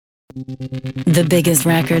The biggest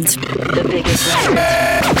records. The biggest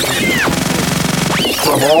records.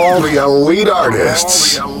 From all the elite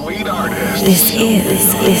artists. This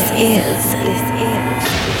is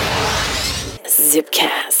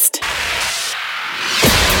Zipcast.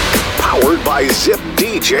 Powered by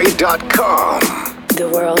ZipDJ.com. The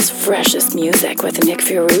world's freshest music with Nick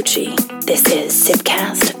Fiorucci. This is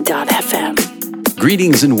Zipcast.fm.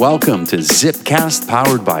 Greetings and welcome to Zipcast,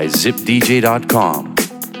 powered by ZipDJ.com.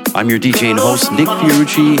 I'm your DJ and host, Nick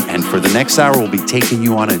Fiorucci, and for the next hour, we'll be taking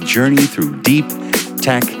you on a journey through deep,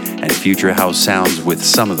 tech, and future house sounds with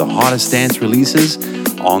some of the hottest dance releases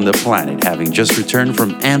on the planet, having just returned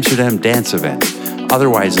from Amsterdam Dance Event,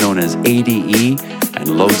 otherwise known as ADE,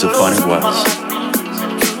 and loads of fun it was.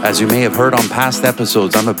 As you may have heard on past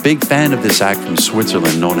episodes, I'm a big fan of this act from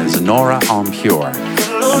Switzerland known as Nora En Pure.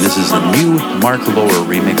 And this is a new Mark Lower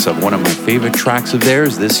remix of one of my favorite tracks of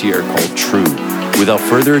theirs this year called True. Without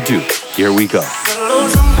further ado, here we go.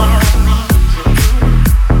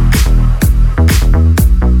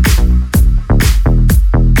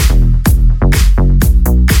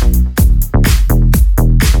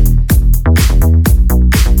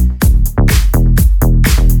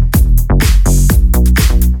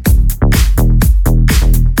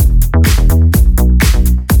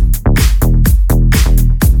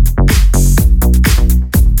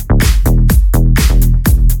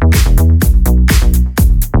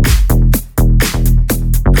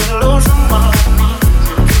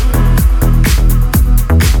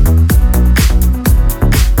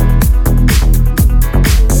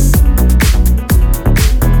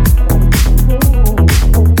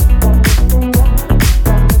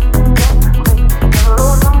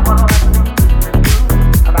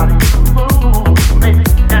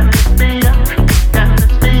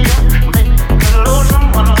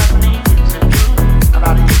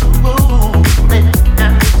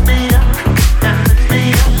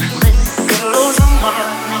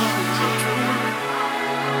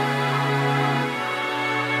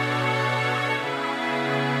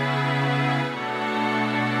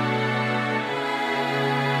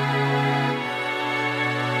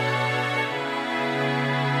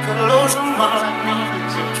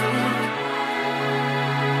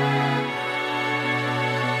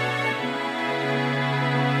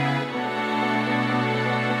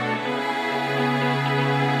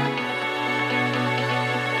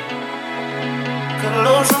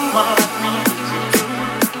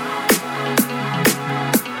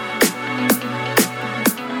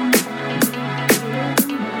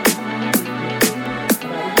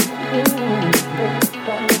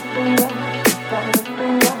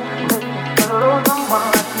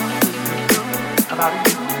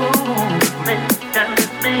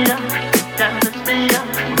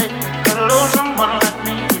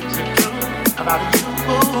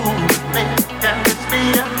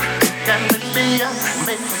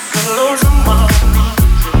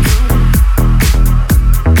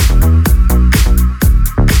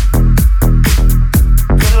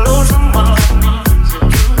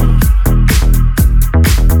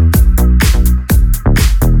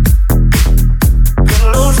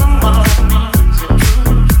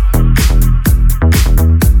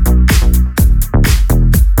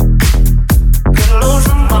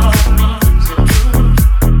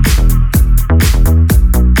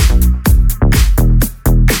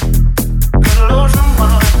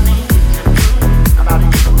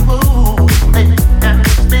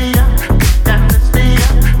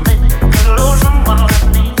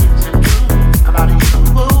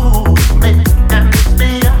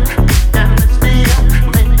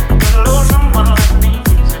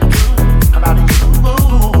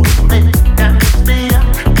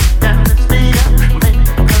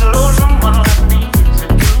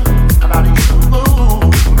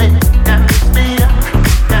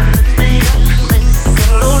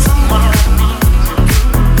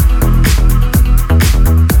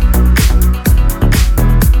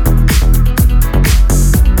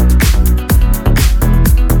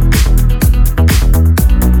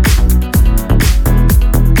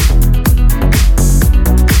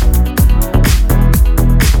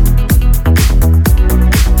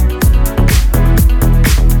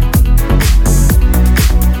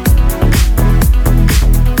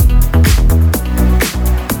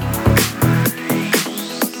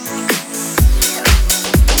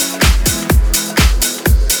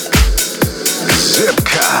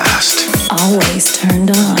 Always turned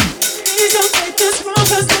on.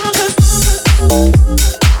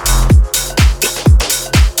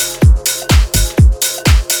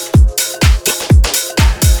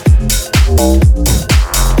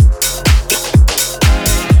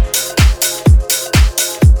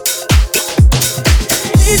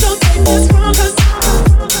 Please don't take this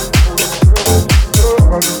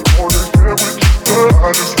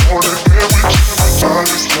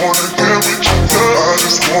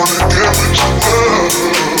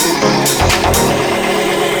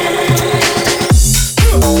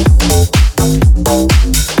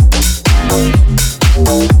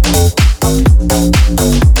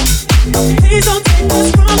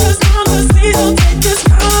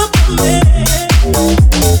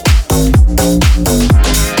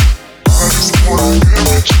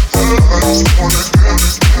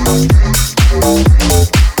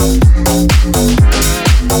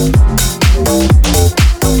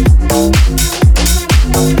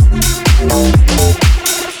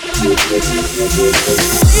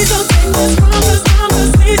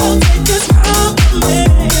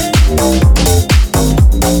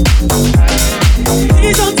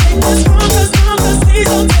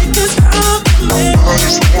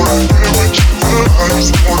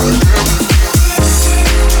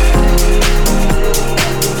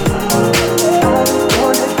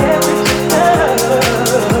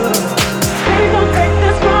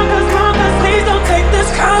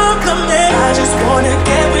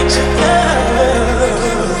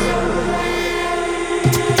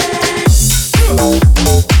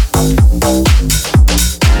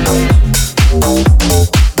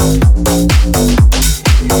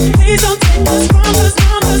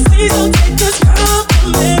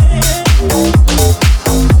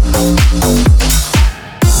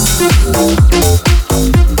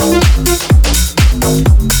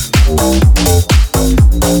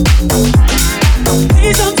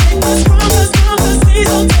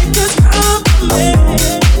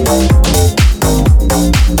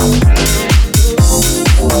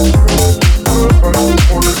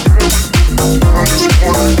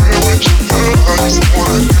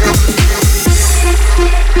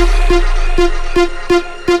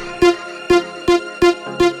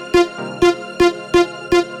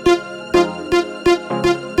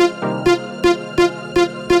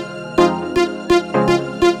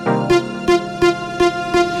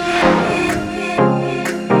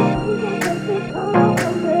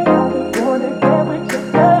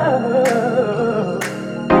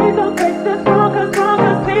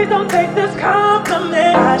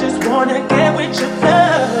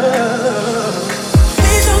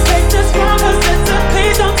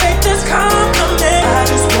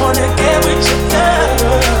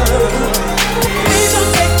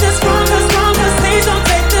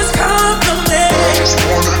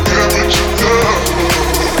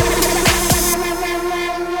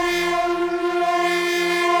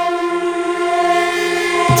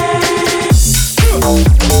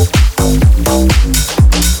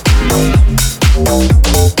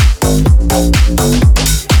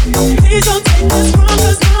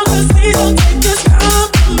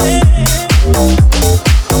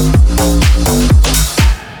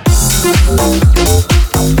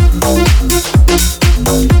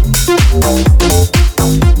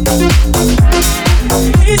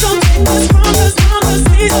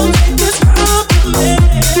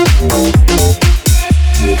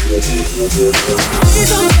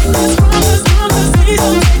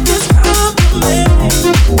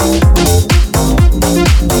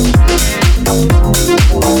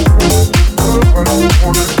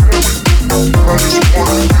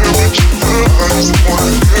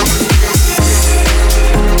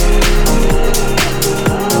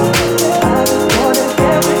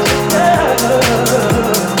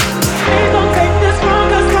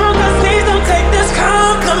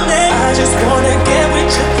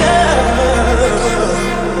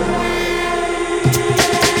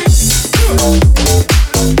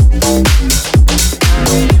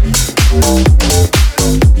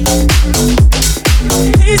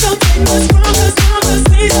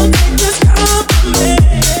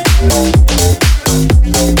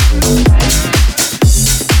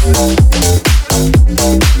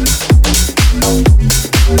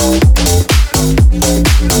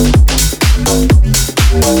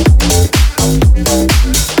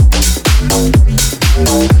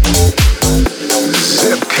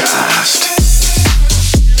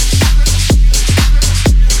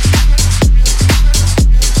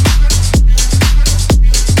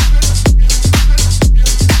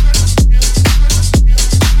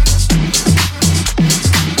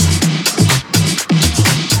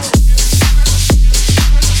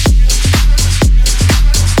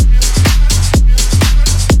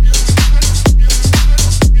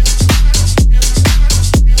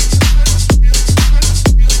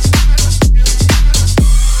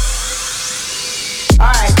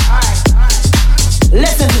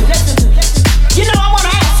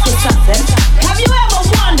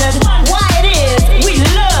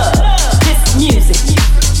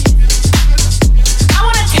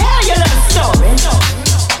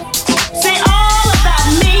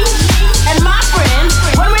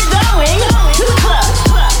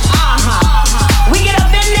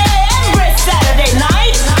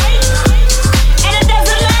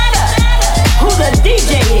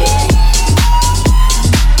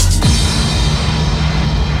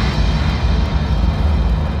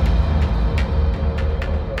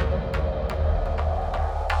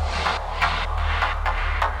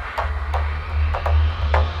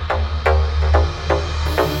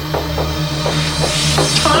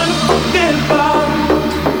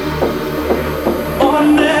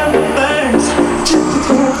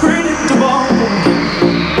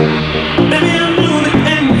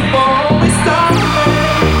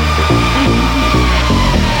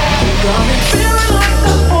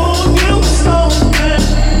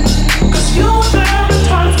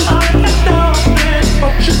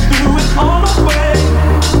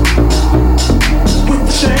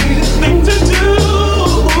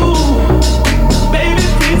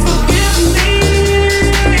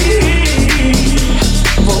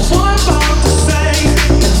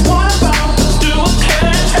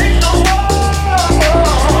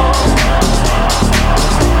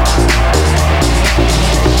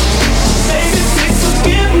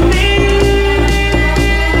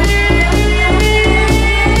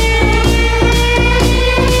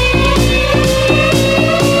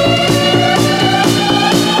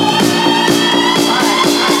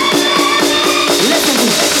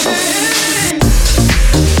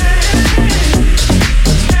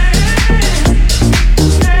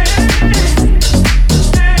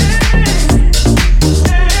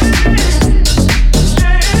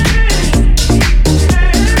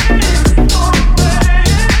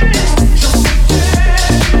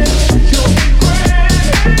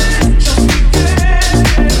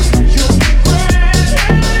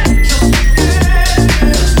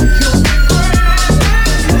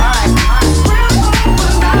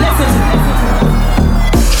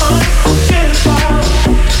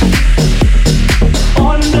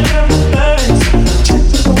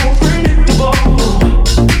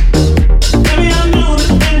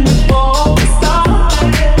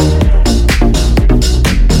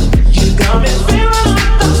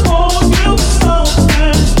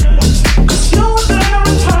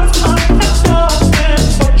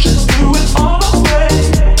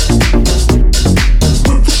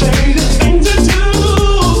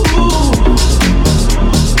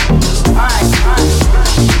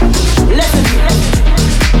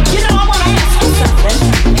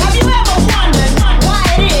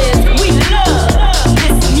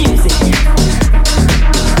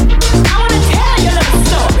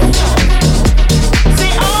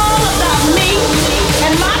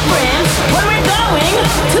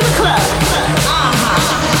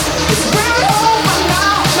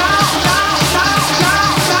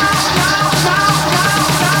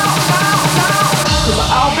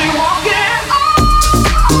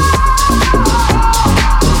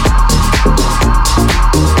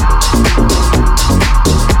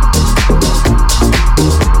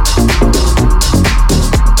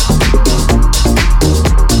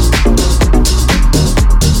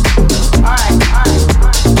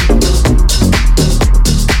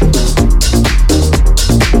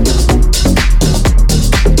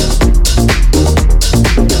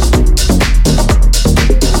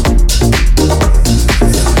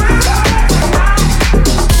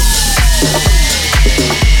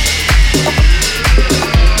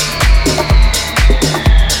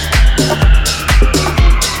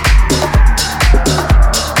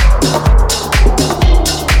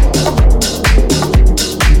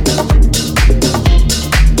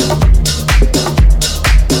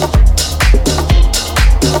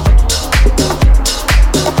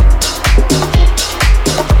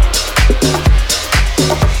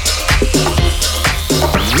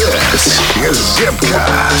This is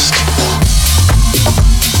Zipcast.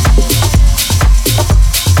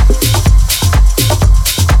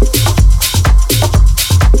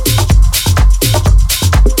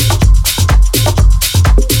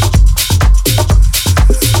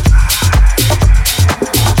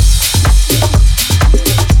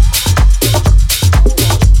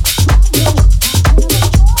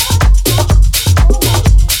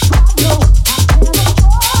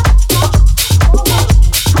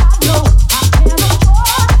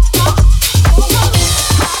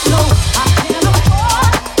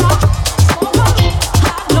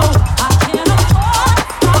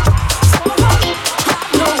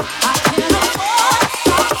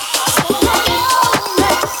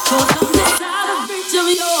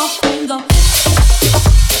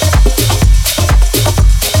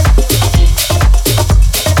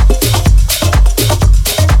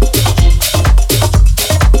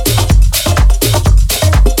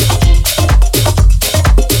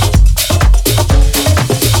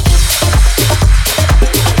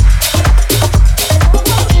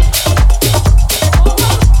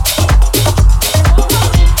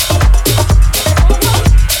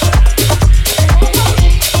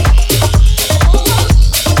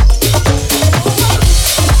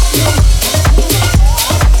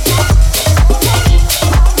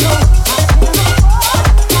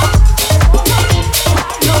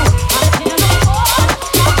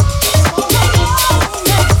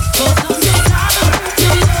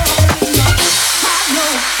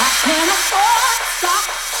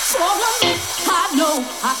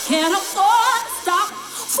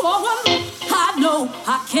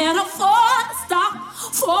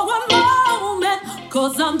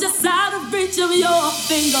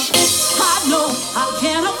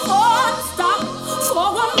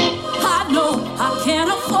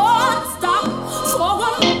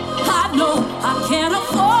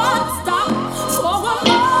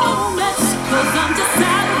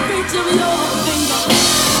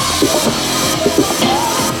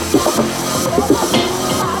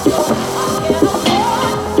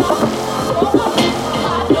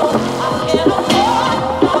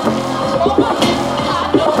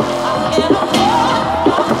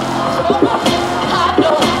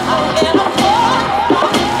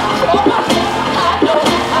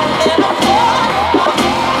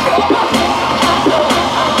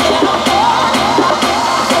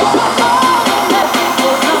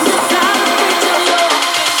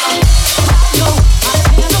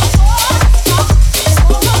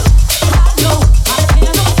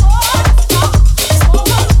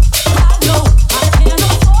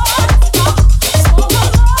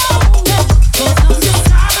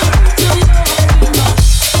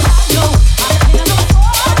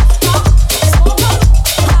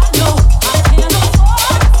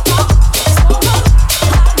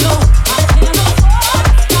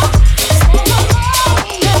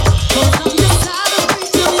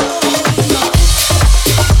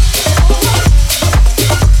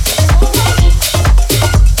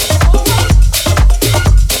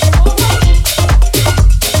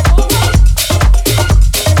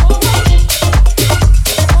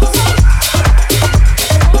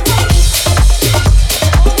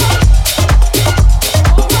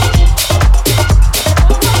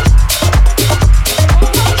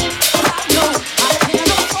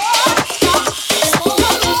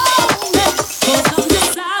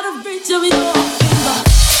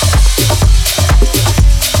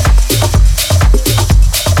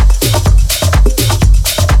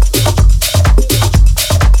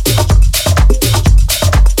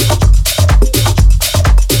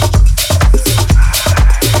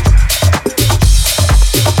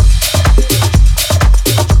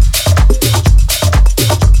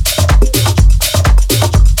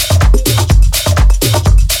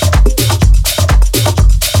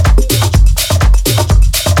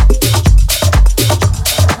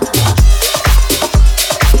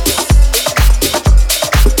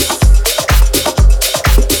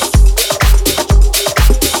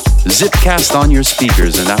 Zipcast on your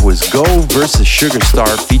speakers, and that was Go versus Sugar Star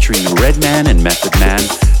featuring Redman and Method Man,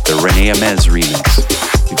 the Rene Amez remix.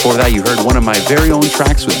 Before that, you heard one of my very own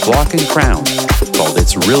tracks with Block and Crown called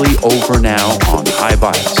It's Really Over Now on High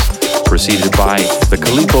Vibes, preceded by the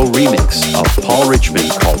Calippo remix of Paul Richmond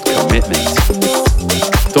called Commitment.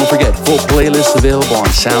 Don't forget, full playlist available on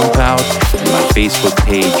SoundCloud and my Facebook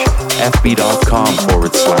page,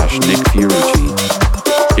 fb.com/Nick Fiorucci.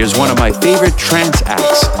 Here's one of my favorite trance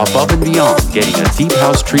acts, Above and Beyond, getting a deep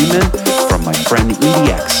house treatment from my friend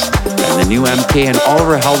EDX. And the new MK and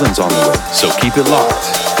Oliver Heldens on the way, so keep it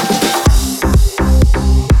locked.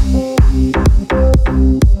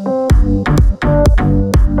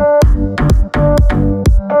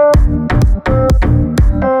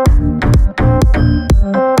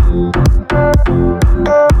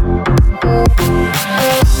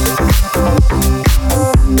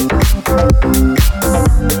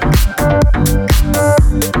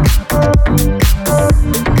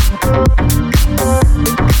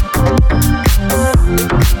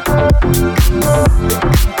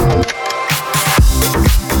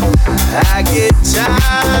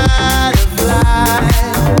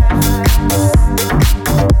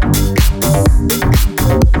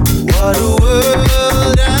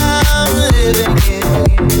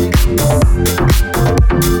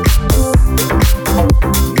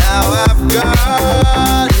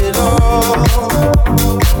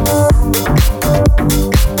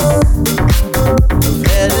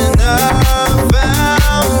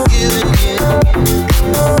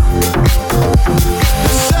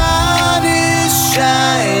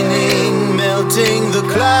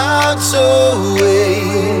 nights away.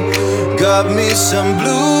 Got me some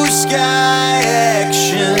blue sky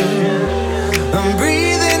action. I'm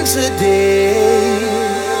breathing today.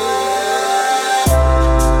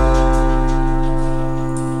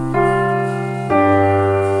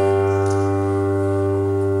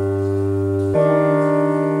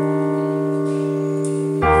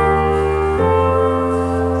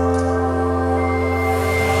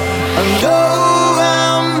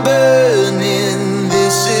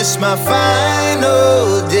 My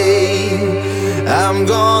final day, I'm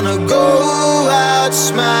gonna go out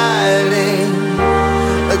smiling,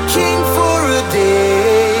 a king for a day.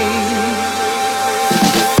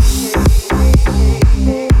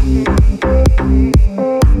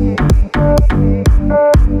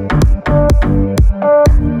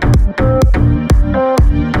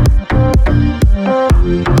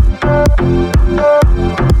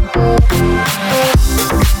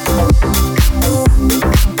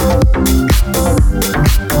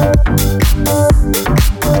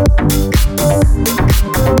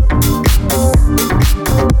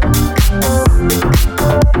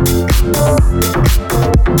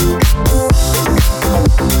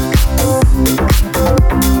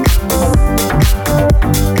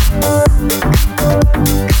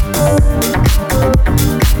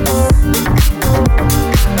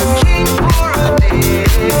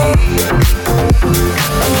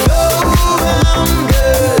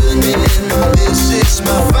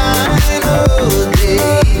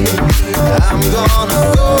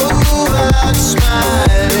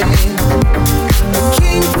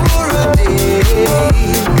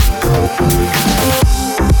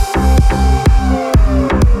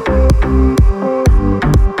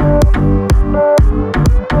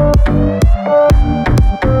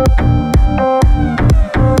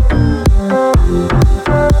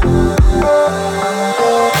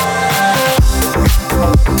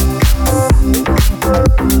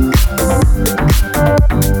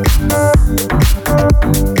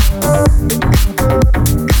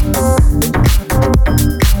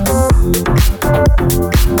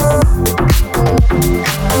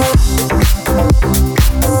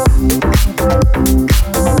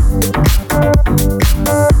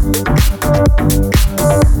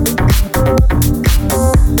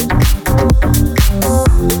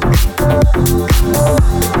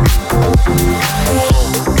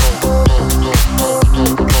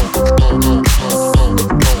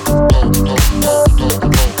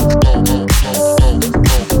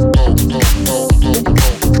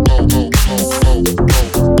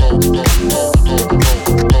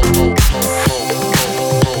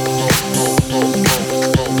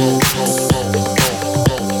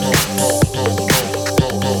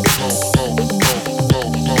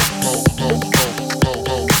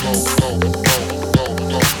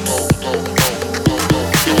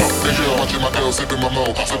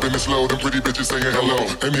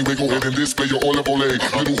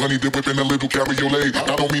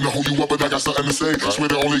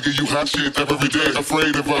 Shit every day,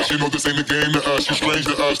 afraid of us. You know this ain't a game to us. You're strange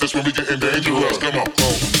to us. That's when we getting dangerous. Come on, come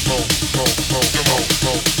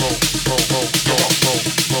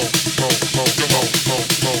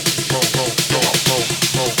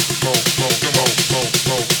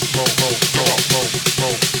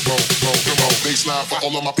on, baseline for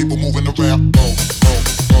all of my people moving around.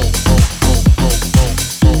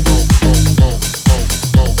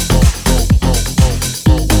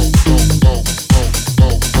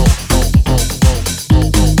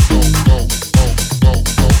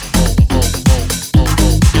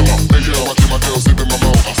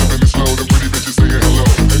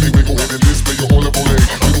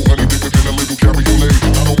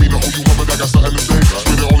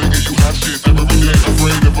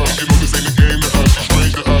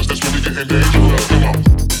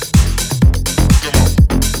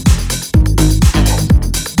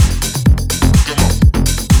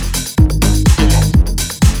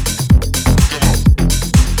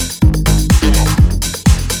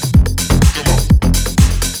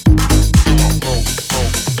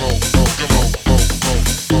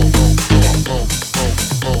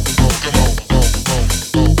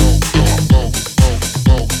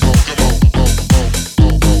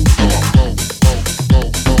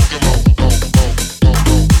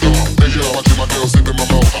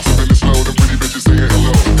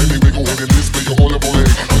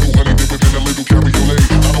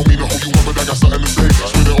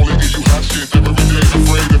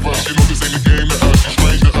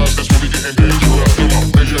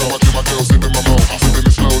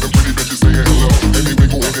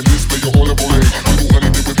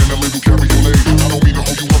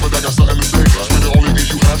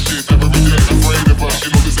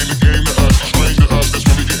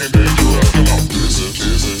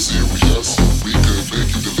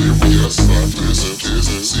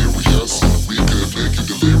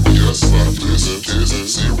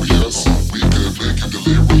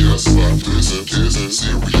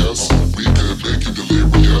 serious. We could make you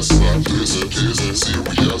delirious. This is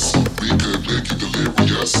serious. We could make you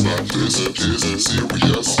delirious. This is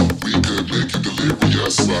serious. We could make you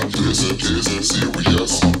delirious. This is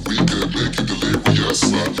serious. We could make you delirious.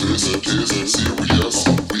 This is serious.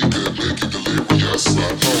 We could make you delirious.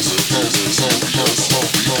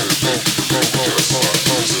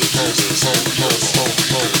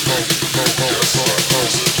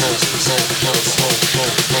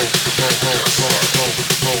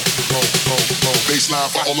 Baseline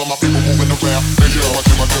for all of my people moving around. Hey yo, I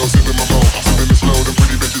see my girls sipping my mo, sipping it slow. The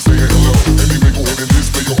pretty bitches saying hello. Anyway, go ahead and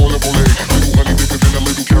display your olive oil. Little honey dip it in a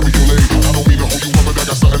little cabriolet. I don't mean to hold you up, but I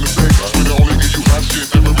got something to say. But I only give you hot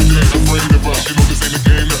shit every day. Afraid of us, you know this ain't a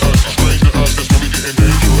game to us. Strange to us, that's when we getting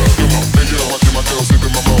dangerous. Come on, hey yo, I see my girls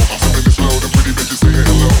sipping my mo, sipping it slow. The pretty bitches saying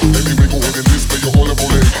hello. Anyway, go ahead and display your olive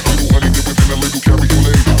oil. Little honey dip it in a little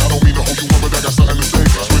cabriolet. I don't mean to hold you up, but I got something to say.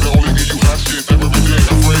 But I only give you hot shit every day.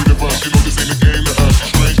 Afraid of us, you know this ain't a game to us.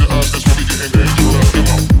 Strange to us, that's when we getting dangerous.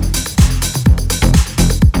 Come on.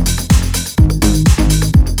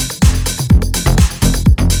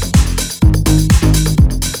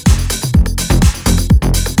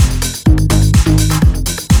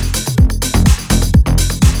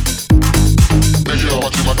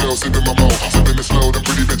 Sipping my mouth, sipping it slow, the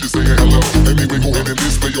pretty bitches saying hello. Anyway, go ahead and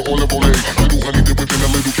display your olive oil. Little honey dip within a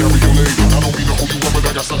little cabriolet. I don't mean to hold you up, but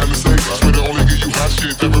I got something to say. Swear to only give you hot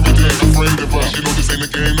shit every day. Afraid of us, you know this ain't a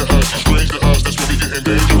game to us. Strange to us, that's when we getting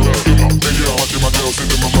dangerous. Come on, hey yo, watching my girls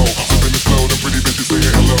sipping my mouth, sipping it slow, the pretty bitches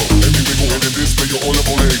saying hello. Anyway, go ahead and display your olive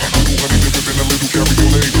oil. Little honey dip within a little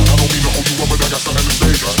cabriolet. I don't mean to hold you up, but I got something to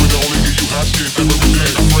say. Swear to only give you hot shit every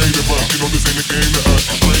day. Afraid of us, you know this ain't a game to us.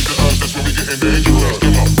 Strange to us, that's when we getting dangerous.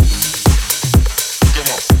 Come on.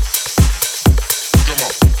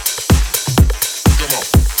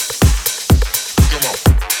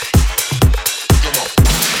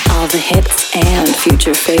 All the hits and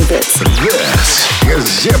future favorites. This is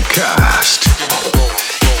Zipcast.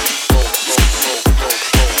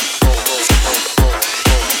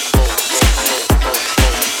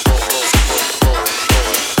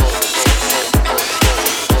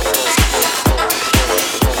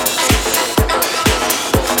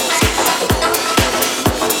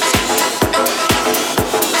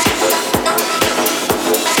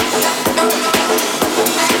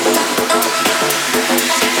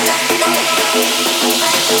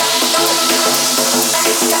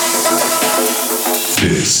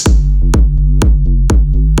 This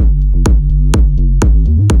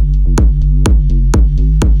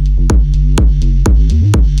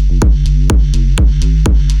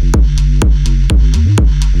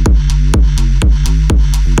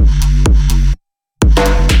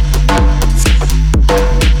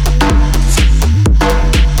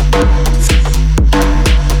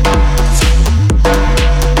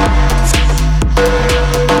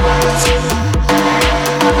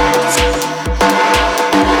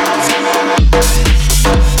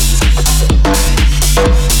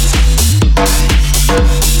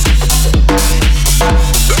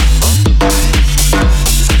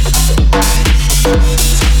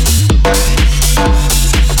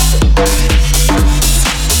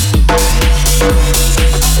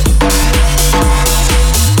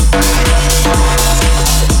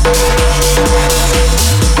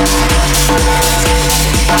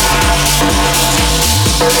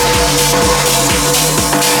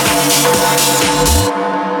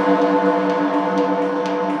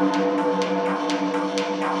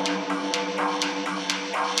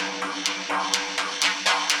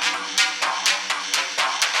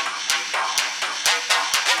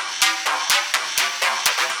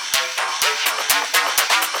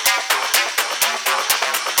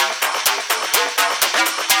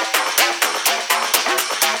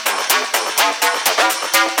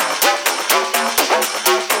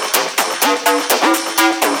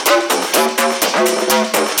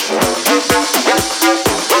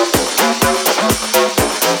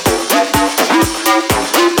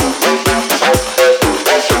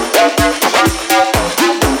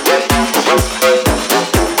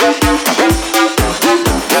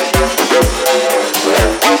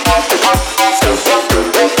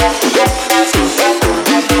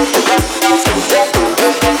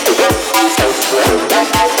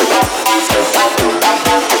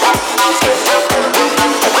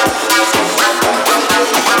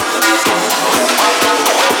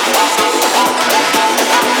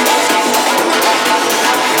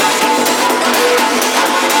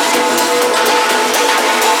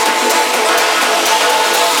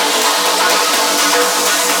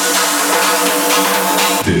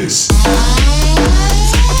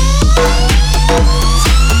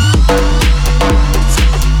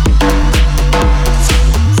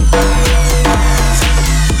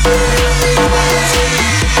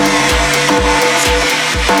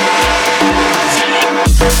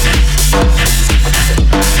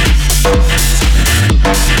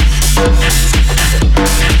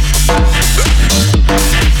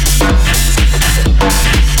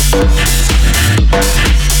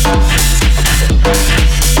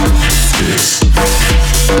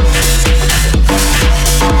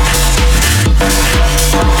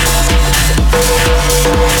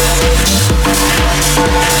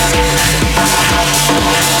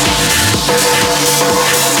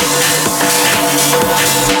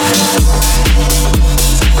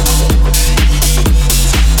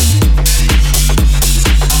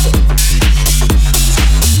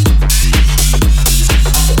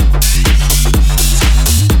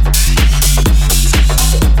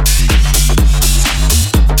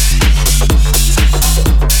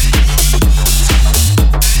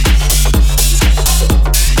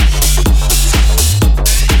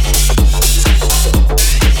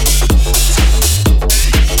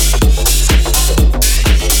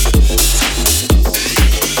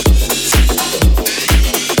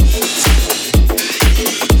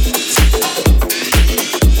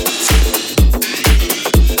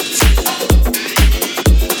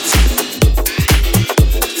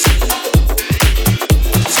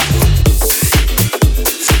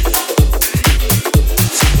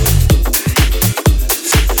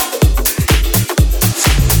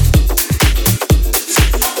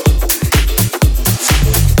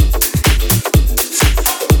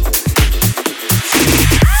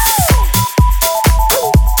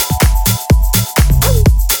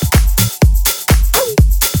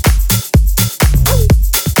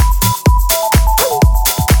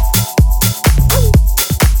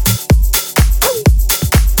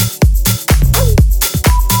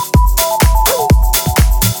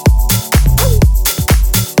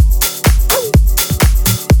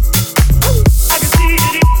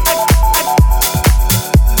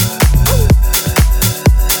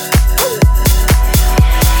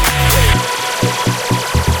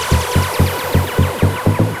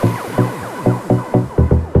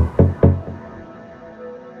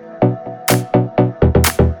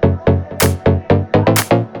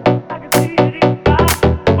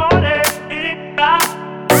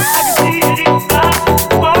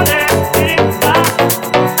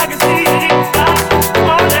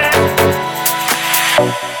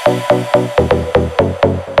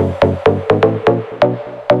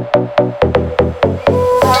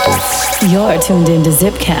tuned in to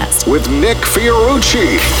Zipcast with Nick Fiorucci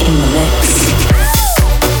in the mix.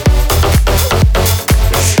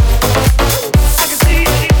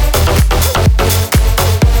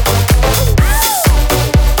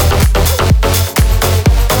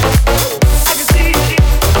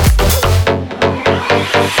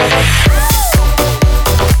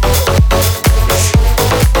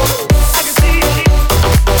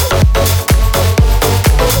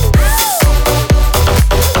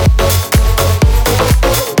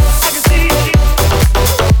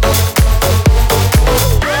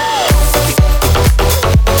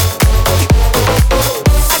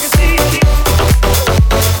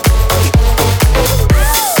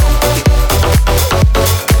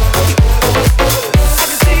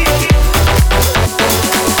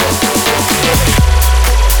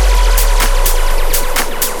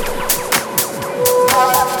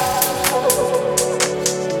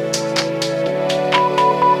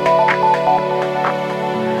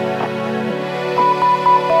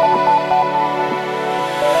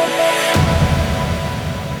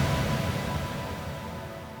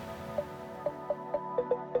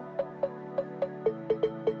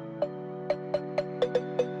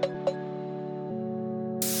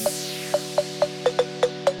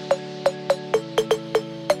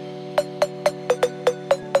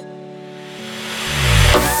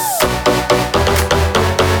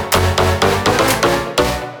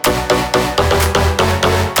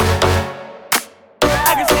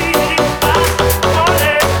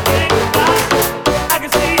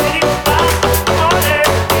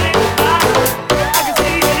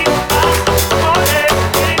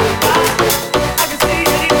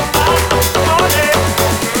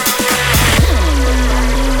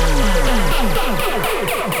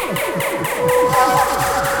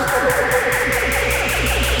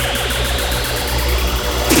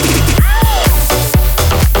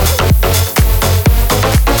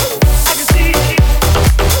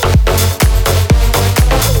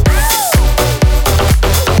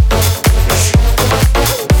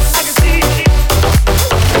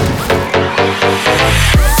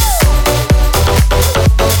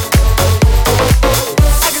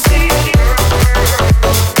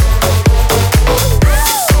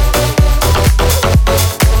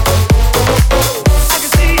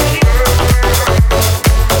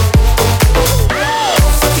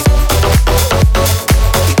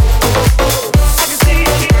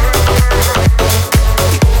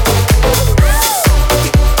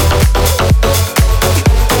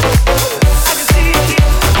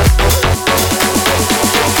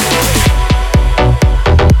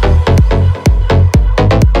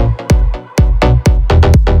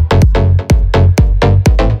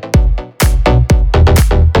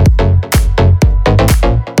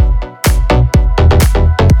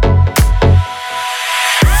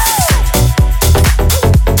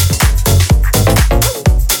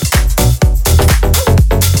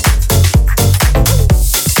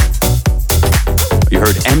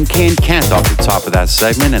 Off the top of that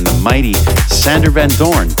segment, and the mighty Sander Van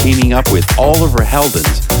Doorn teaming up with Oliver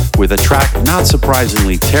Heldens with a track not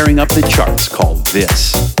surprisingly tearing up the charts called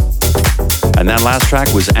This. And that last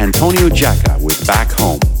track was Antonio Jacka with Back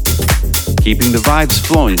Home. Keeping the vibes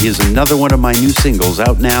flowing, here's another one of my new singles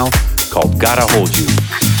out now called Gotta Hold You.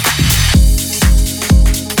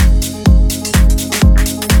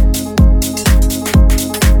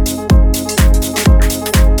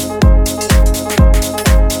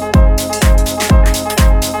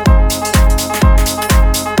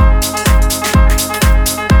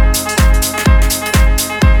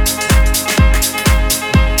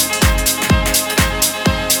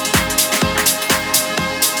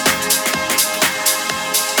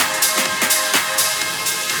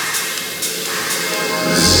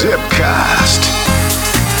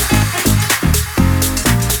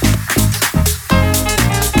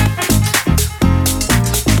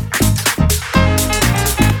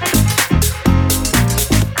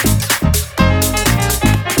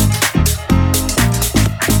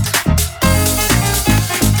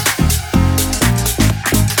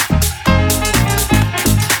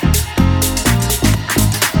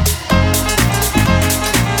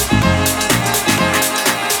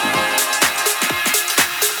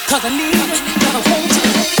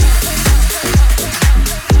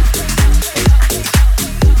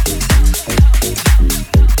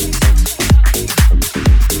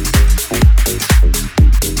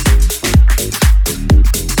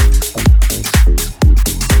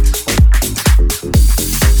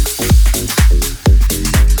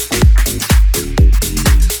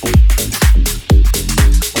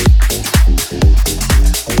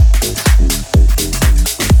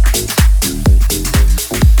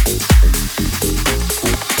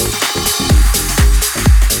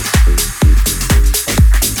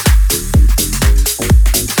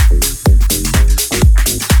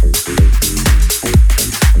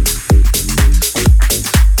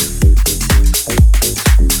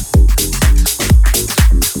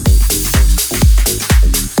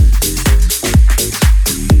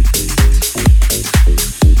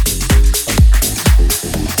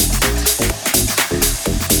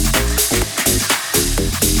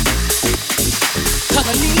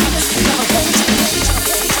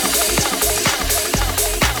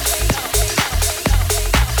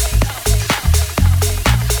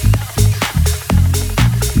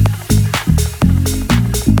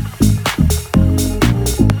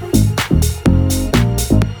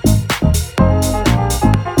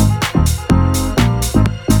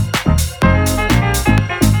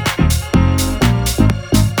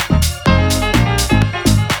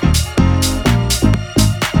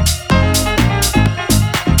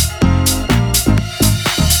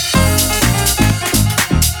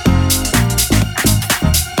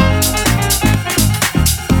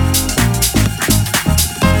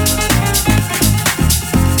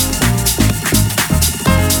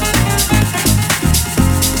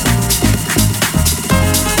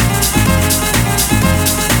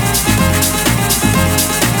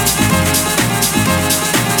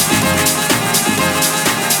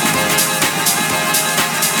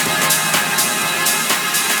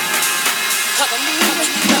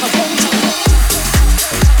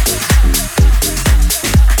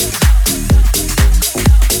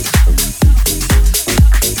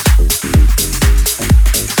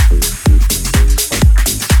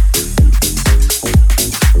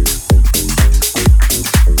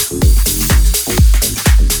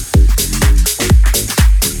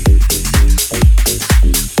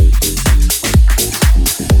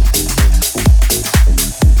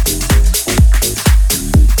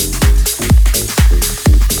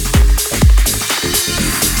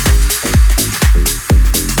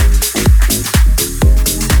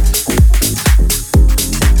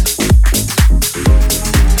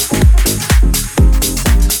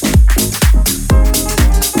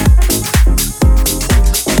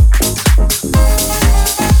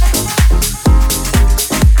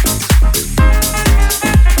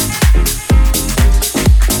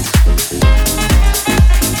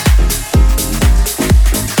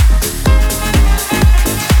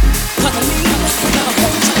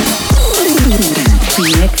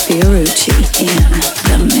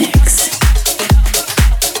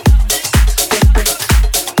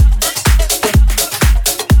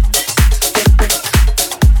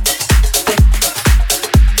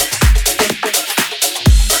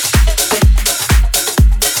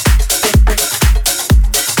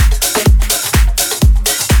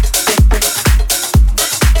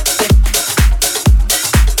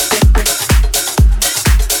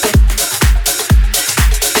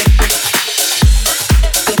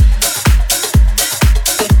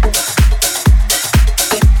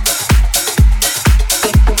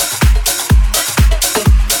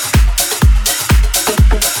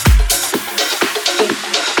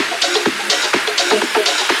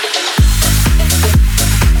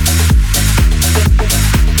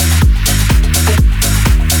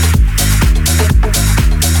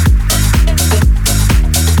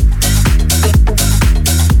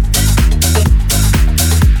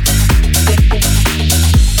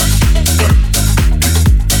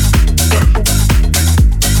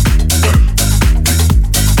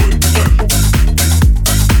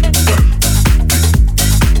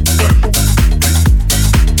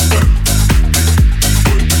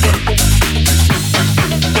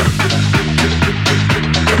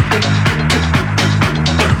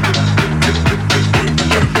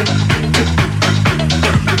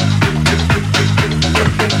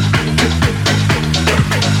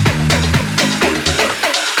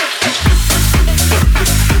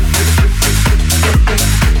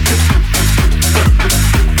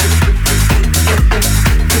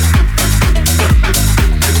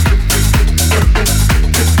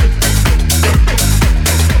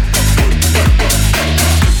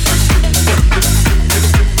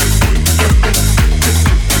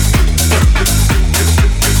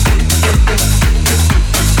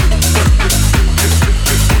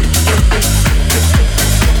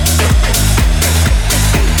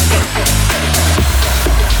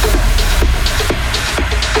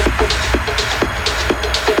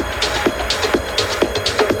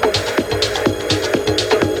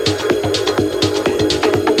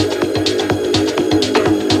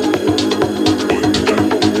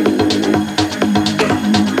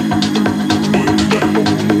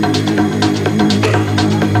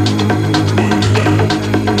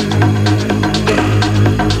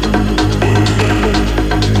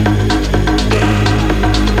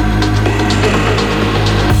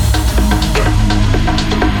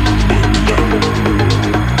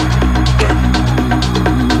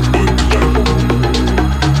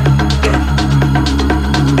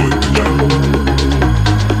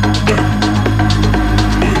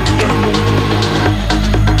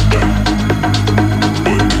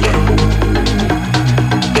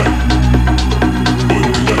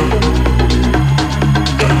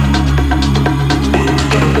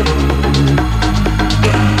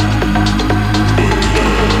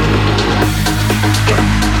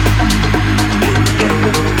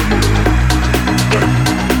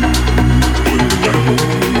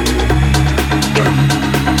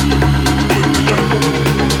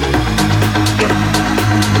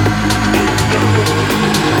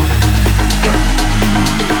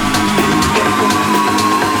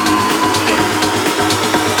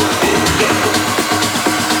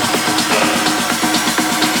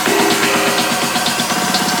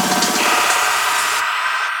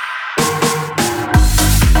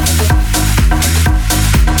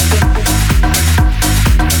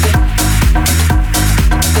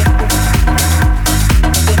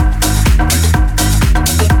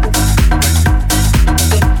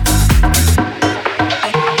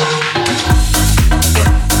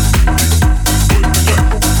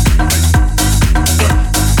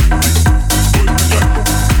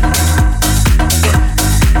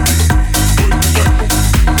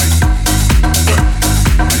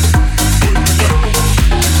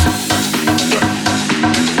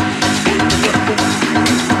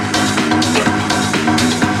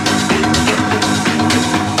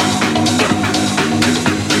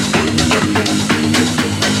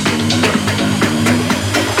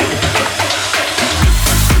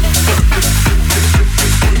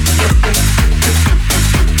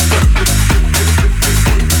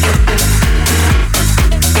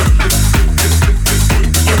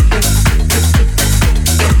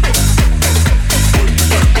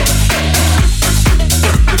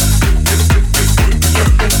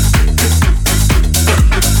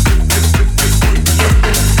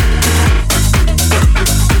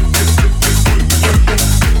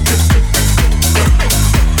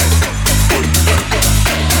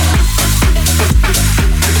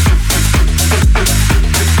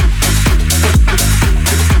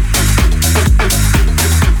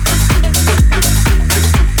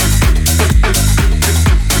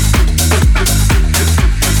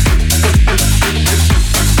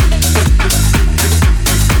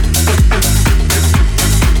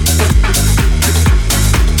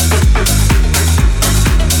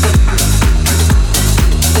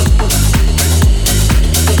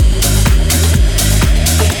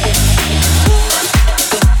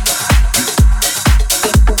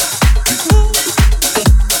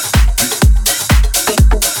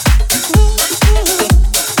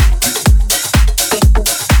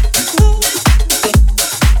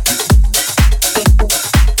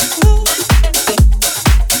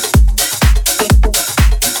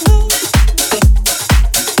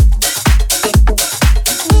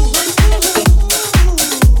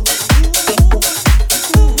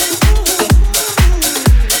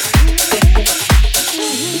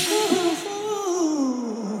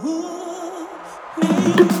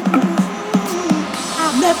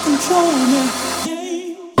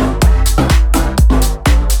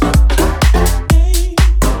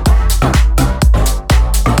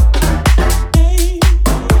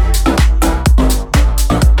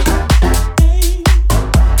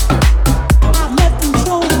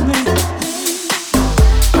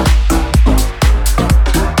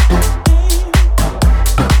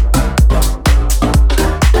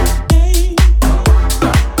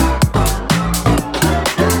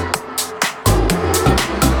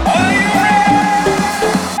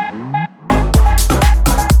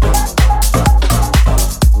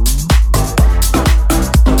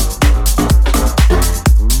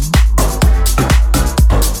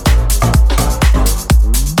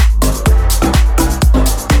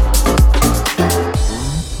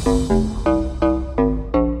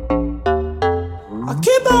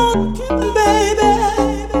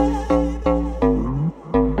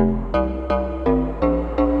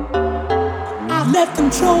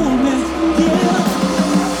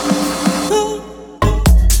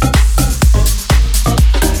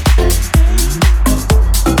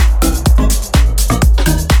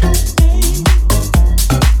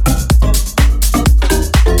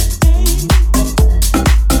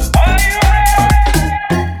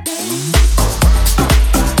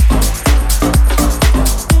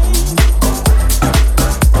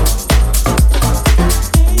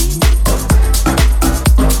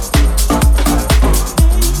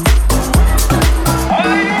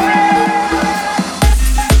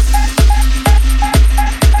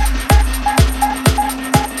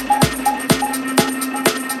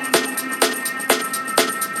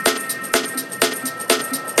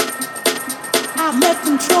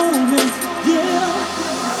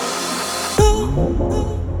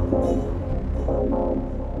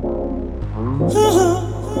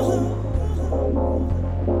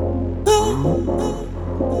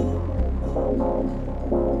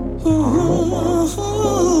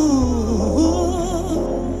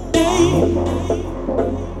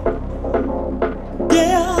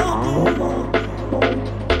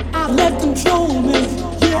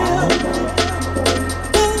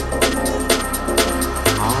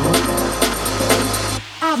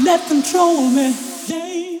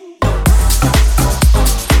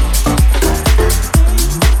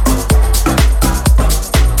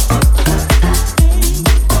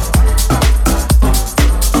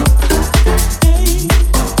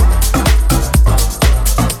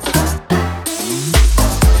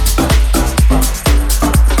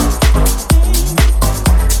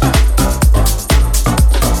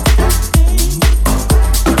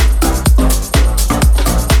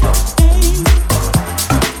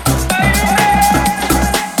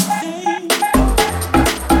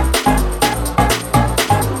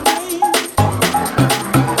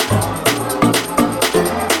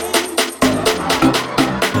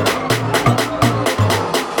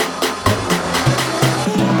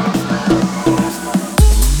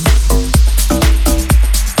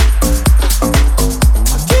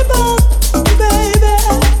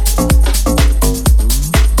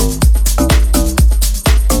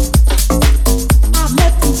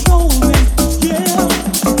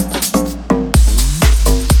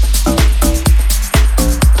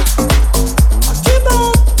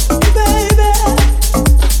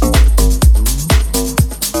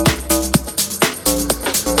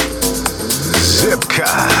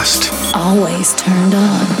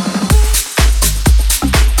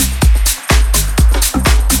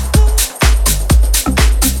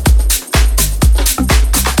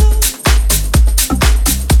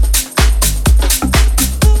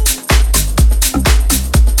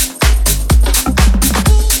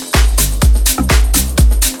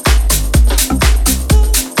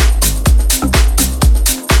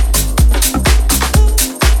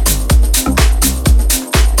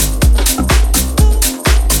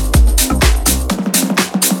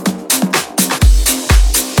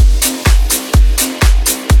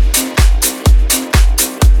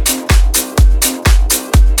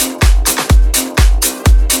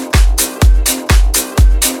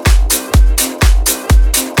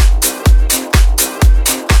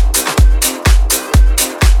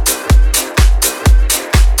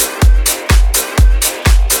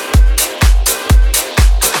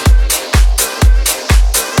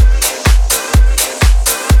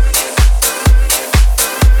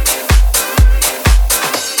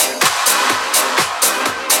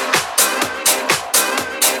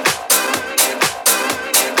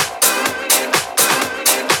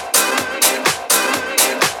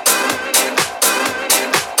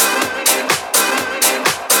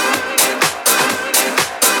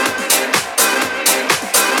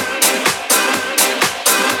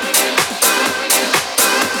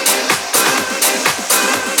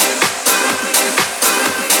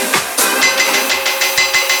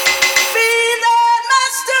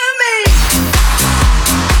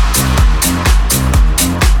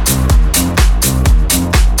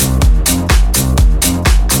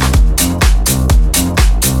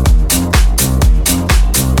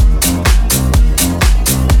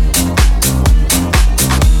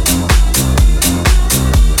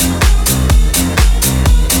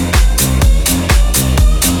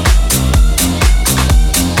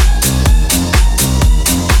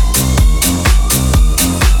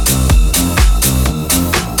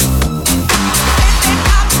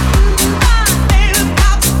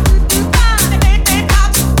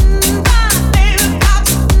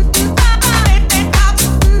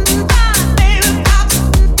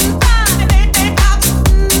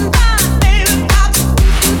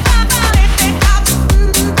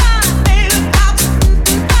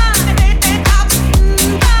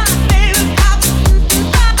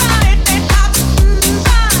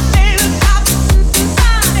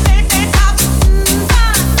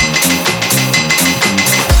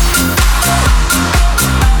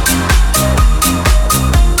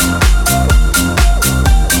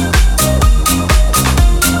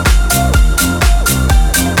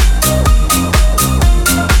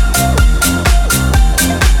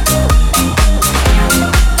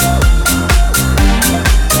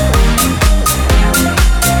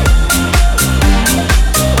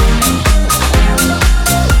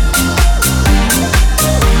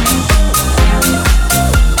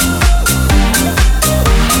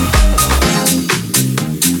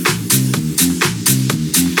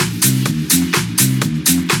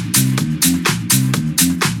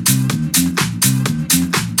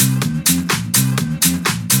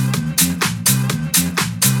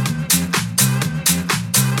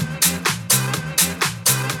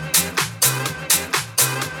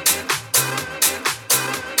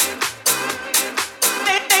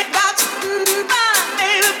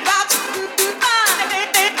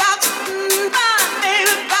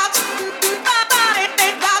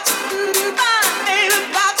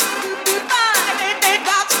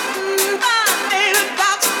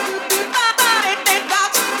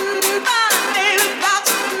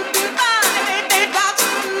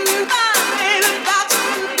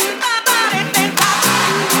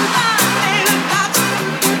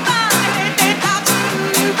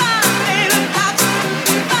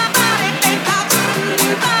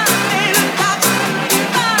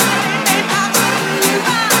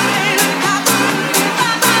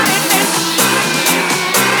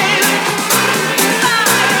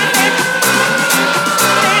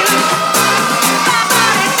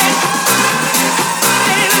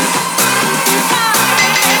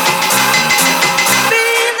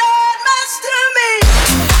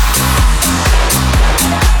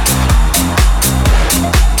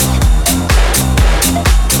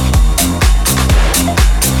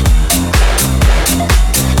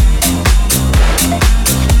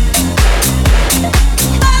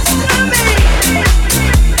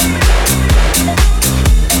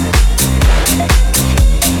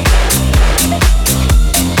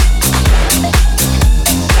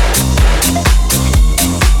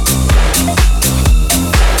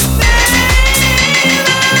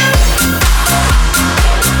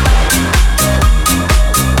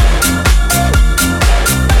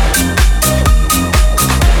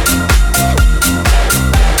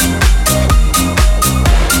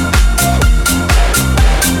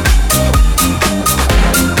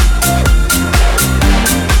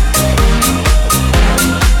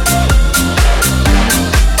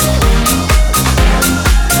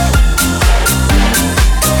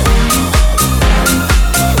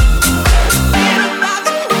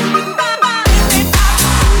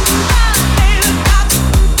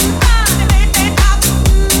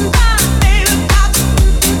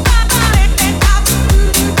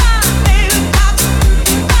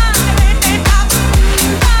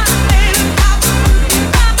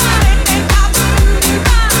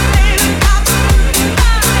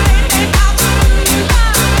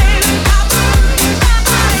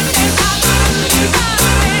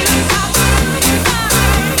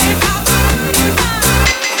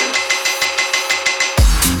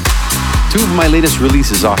 Two of my latest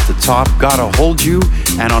releases off the top, Gotta Hold You,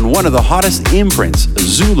 and on one of the hottest imprints,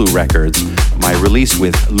 Zulu Records, my release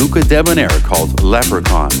with Luca Debonair called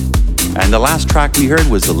Leprechaun. And the last track we heard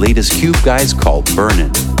was the latest Cube Guys called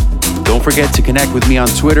Burnin'. Don't forget to connect with me on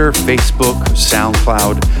Twitter, Facebook,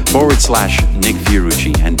 SoundCloud, /Nick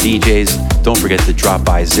Fiorucci. And DJs, don't forget to drop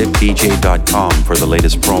by zipdj.com for the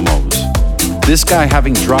latest promos. This guy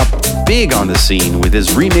having dropped big on the scene with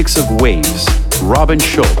his remix of Waves, Robin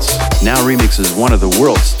Schultz, now remixes one of the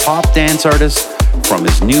world's top dance artists from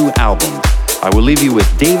his new album. I will leave you with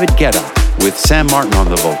David Guetta with Sam Martin on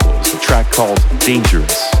the vocals, a track called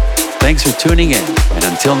Dangerous. Thanks for tuning in, and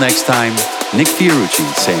until next time, Nick Fiorucci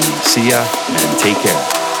saying see ya and take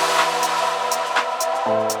care.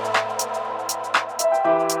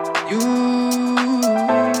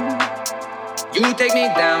 You take me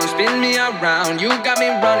down, spin me around. You got me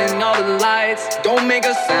running all the lights. Don't make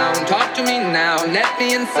a sound, talk to me now. Let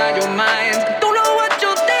me inside your mind. Don't know what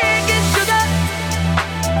you're thinking, sugar.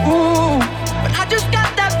 Ooh, but I just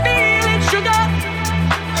got that feeling, sugar.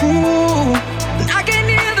 Ooh, and I can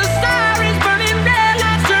hear the sirens burning, red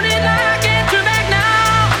lights turning. I can't turn back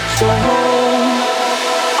now. So hold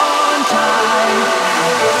on tight.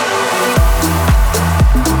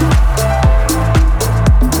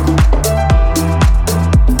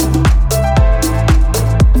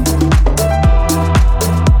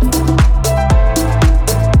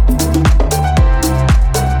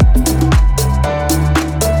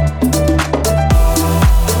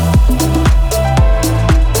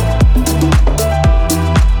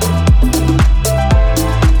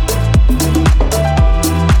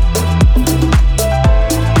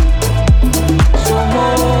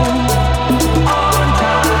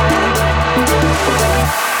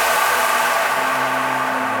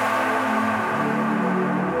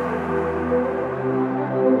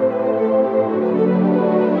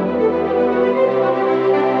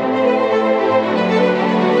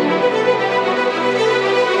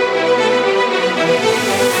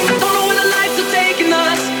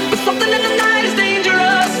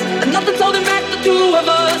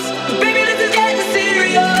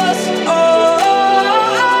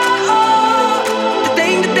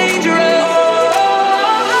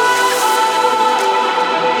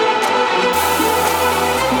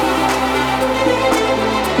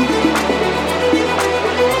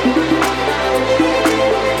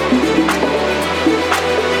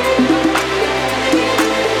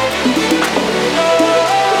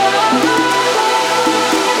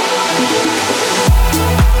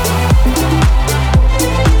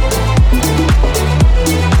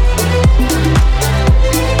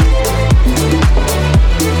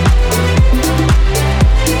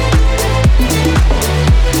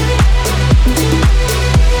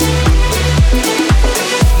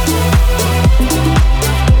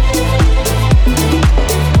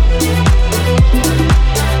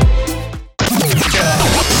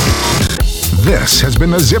 This has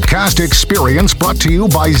been the Zipcast experience brought to you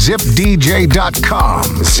by ZipDJ.com.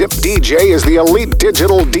 ZipDJ is the elite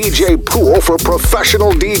digital DJ pool for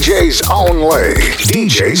professional DJs only.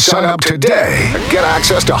 DJs sign up today and get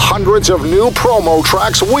access to hundreds of new promo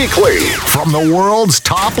tracks weekly from the world's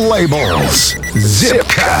top labels.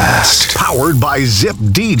 Zipcast, powered by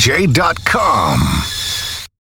ZipDJ.com.